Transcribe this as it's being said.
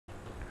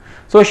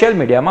Social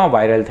મીડિયામાં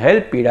viral થયેલ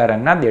પીળા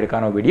રંગના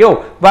દેડકાનો વિડીયો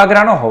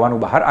વાગરાનો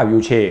હોવાનું બહાર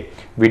આવ્યું છે।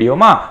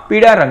 વિડીયોમાં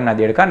પીળા રંગના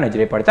દેડકા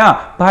નજરે પડતા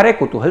ભારે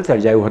કુતૂહલ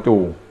સર્જાયું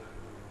હતું।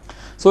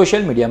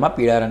 સોશિયલ મીડિયામાં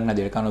પીળા રંગના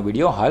દેડકાનો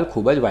વિડીયો હાલ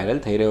ખૂબ જ વાયરલ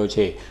થઈ રહ્યો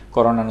છે।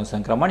 કોરોનાનું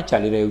સંક્રમણ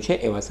ચાલી રહ્યું છે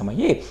એવા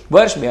સમયે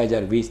વર્ષ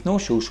 2020નું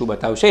શું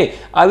બતાવશે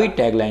આવી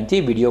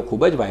ટેગલાઇનથી વિડીયો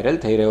ખૂબ જ વાયરલ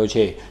થઈ રહ્યો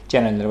છે।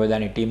 ચેનલ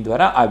નર્મદાની ટીમ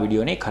દ્વારા આ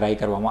વિડીયોની ખરાઈ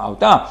કરવામાં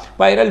આવતા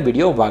વાયરલ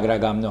વિડીયો વાગરા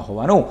ગામનો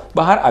હોવાનું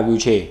બહાર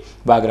આવ્યું છે।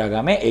 વાગરા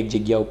ગામે એક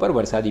જગ્યા ઉપર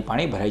વરસાદી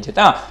પાણી ભરાઈ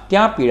જતા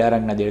ત્યાં પીળા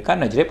રંગના દેડકા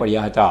નજરે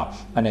પડ્યા હતા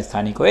અને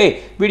સ્થાનિકોએ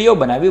વિડીયો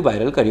બનાવી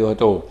વાયરલ કર્યો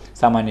હતો।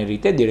 સામાન્ય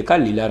રીતે દેડકા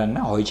લીલા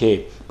રંગના હોય છે,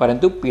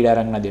 પરંતુ પીળા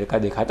રંગના દેડકા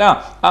દેખાતા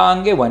આ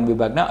અંગે વન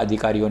વિભાગના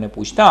અધિકારીઓને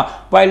પૂછતા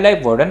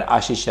વાઇલ્ડલાઇફ વોર્ડન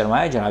આશિષ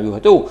શર્માએ જણાવ્યું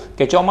હતું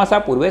કે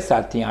ચોમાસા પૂર્વે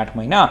 7 થી 8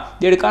 મહિના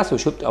દેડકા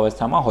સુષુપ્ત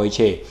અવસ્થામાં હોય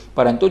છે,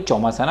 પરંતુ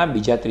ચોમાસાના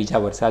બીજા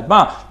ત્રીજા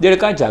વરસાદમાં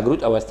દેડકા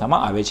જાગૃત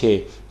અવસ્થામાં આવે છે,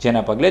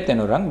 જેના પગલે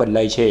તેનો રંગ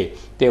બદલાય છે।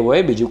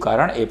 તેઓએ બીજું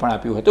કારણ એ પણ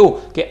આપ્યું હતું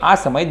કે આ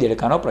સમય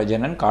દેડકાનો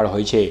પ્રજનન કાળ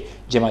હોય છે,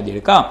 જેમાં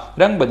દેડકા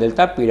રંગ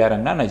બદલતા પીળા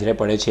રંગના નજરે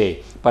પડે છે,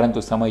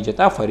 પરંતુ સમય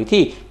જતાં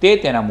ફરીથી તે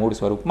તેના મૂળ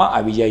સ્વરૂપમાં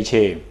આવી જાય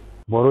છે।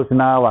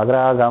 ભરૂચના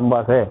વાગરા ગામ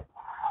પાસે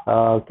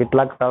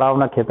કેટલાક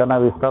તળાવના ખેતરના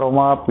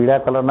વિસ્તારોમાં પીળા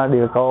કલરના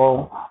દેડકાઓ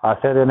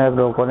આશ્ચર્યજનક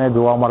લોકોને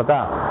જોવા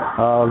મળતા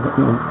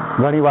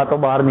ઘણી વાતો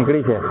બહાર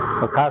નીકળી છે।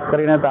 ખાસ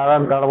કરીને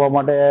તારણ કાઢવા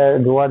માટે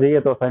જોવા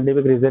જઈએ તો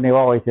સાયન્ટિફિક રીઝન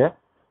એવા હોય છે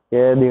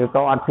કે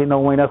દેડકાઓ 8 થી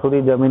 9 મહિના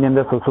સુધી જમીનની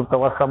અંદર સુષુપ્ત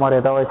અવસ્થામાં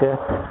રહેતા હોય છે।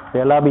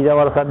 પહેલા બીજા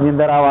વરસાદની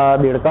અંદર આ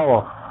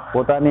દેડકાઓ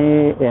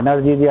પોતાની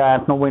એનર્જી જે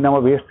 8-9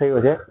 મહિનામાં વેસ્ટ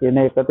થયો છે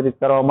એને એકત્રિત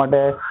કરવા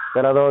માટે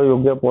પહેલાં તો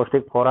યોગ્ય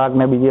પૌષ્ટિક ખોરાક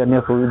ને બીજી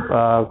અન્ય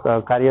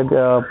કાર્ય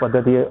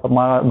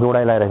પદ્ધતિમાં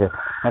જોડાયેલા રહે છે।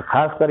 અને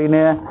ખાસ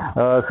કરીને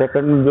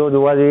સેકન્ડ જો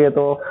જોવા જઈએ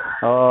તો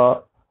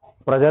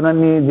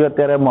પ્રજનનની જે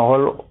અત્યારે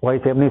માહોલ હોય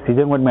છે, એમની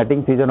સિઝન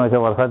મેટિંગ સિઝન હોય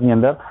છે વરસાદની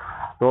અંદર,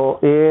 તો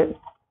એ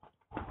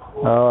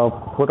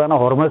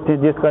પોતાના હોર્મોન્સ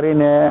ચેન્જીસ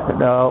કરીને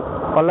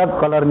અલગ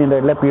કલરની અંદર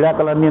એટલે પીળા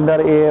કલરની અંદર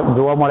એ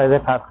જોવા મળે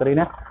છે। ખાસ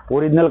કરીને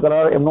ઓરિજિનલ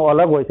કલર એમનો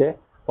અલગ હોય છે,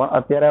 પણ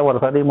અત્યારે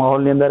વરસાદી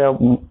માહોલની અંદર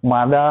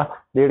માદા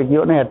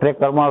દેડકીઓને એટ્રેક્ટ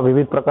કરવામાં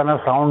વિવિધ પ્રકારના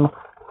સાઉન્ડ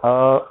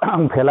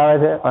ફેલાવે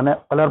છે અને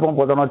કલર પણ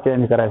પોતાનો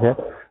ચેન્જ કરે છે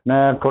ને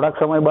થોડાક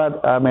સમય બાદ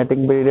આ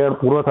મેટિંગ પીરિયડ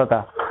પૂરો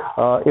થતાં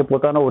એ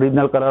પોતાનો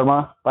ઓરિજિનલ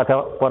કલરમાં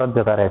પાછા પરત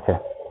જતા રહે છે।